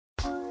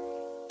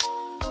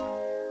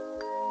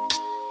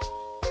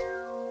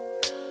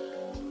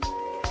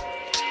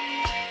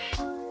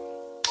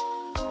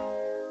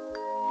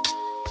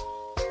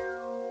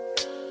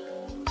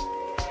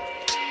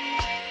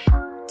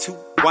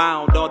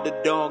wild, all the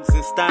dogs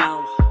in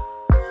style.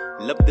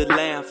 Love to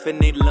laugh and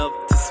they love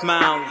to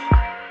smile.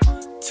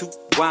 Too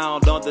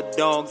wild, all the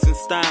dogs in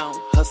style.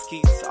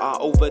 Huskies are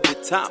over the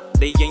top,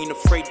 they ain't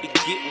afraid to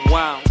get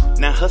wild.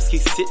 Now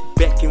Huskies sit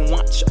back and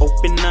watch,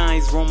 open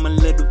eyes, roam a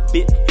little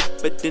bit,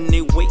 but then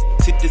they wait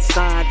to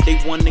decide they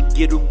wanna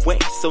get away.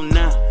 So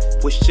now,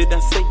 what should I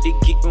say?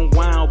 They getting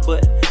wild,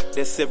 but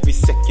that's every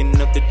second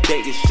of the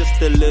day. It's just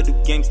the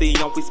little games they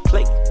always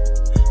play.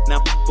 Now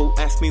people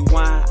ask me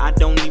why, I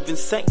don't even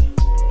say.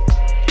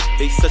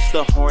 They such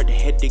the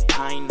hard-headed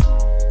kind.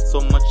 So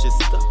much is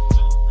stuff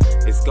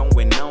is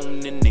going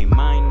on in their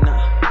mind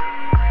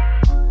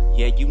now.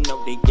 Yeah, you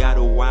know they got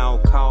a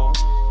wild call,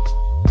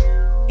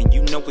 and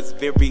you know it's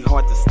very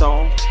hard to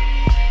stall.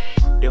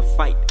 They'll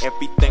fight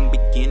everything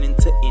beginning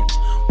to end.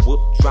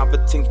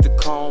 WooFDriver tends to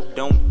call,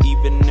 don't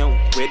even know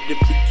where to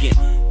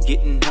begin.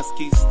 Getting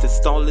Huskies to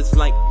stall is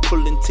like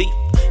pulling teeth.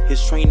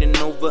 His training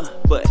over,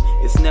 but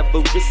it's never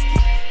risky.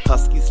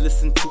 Huskies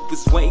listen to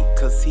his way,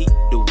 cause he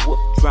the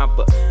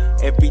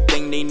WooFDriver.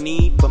 Everything they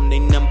need from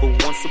their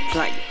 #1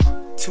 supplier.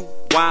 Too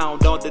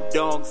wild, all the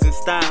dogs in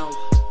style.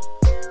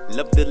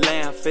 Love to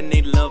laugh and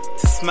they love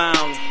to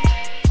smile.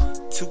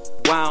 Too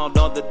wild,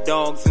 all the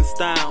dogs in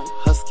style.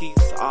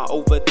 Huskies are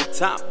over the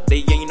top,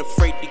 they ain't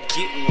afraid to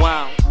get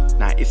wild.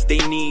 Now if they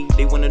need,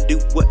 they wanna do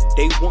what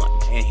they want,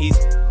 and he's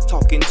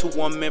talking to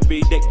them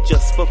every day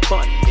just for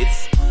fun.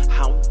 It's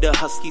how the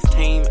Huskies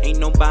tame, ain't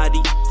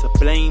nobody to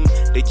blame.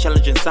 They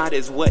challenge inside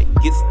is what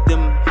gets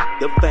them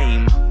the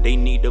fame. They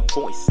need a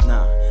voice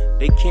now,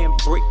 they can't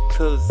break,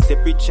 cause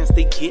every chance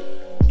they get,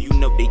 you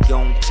know they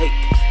gon' take.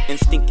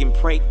 Instinct and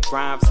prey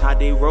drives how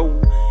they roll.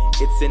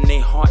 It's in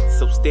their heart,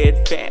 so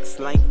steadfast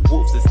like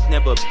wolves, it's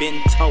never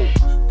been told.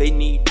 They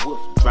need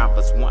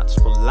WooFDrivers,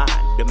 watchful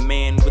eye. The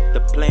man with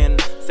the plan,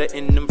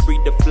 setting them free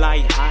to fly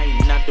high.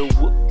 Not the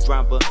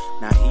WooFDriver,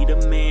 now he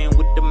the man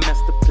with the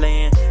master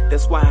plan.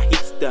 That's why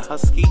he's the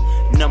Husky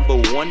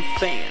 #1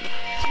 fan.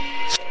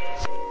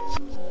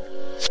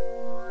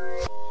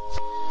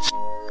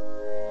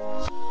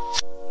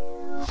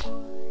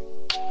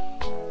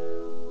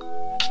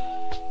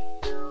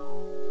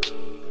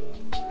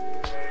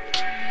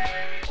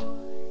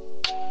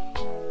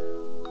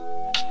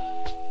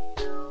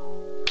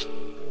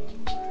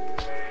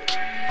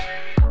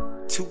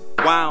 Too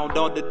wild,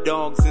 all the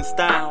dogs in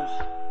style.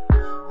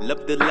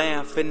 Love to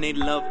laugh and they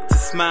love to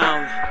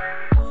smile.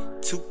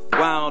 Too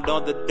wild,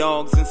 all the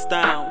dogs in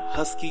style.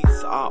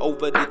 Huskies are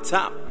over the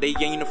top, they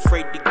ain't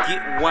afraid to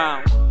get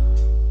wild.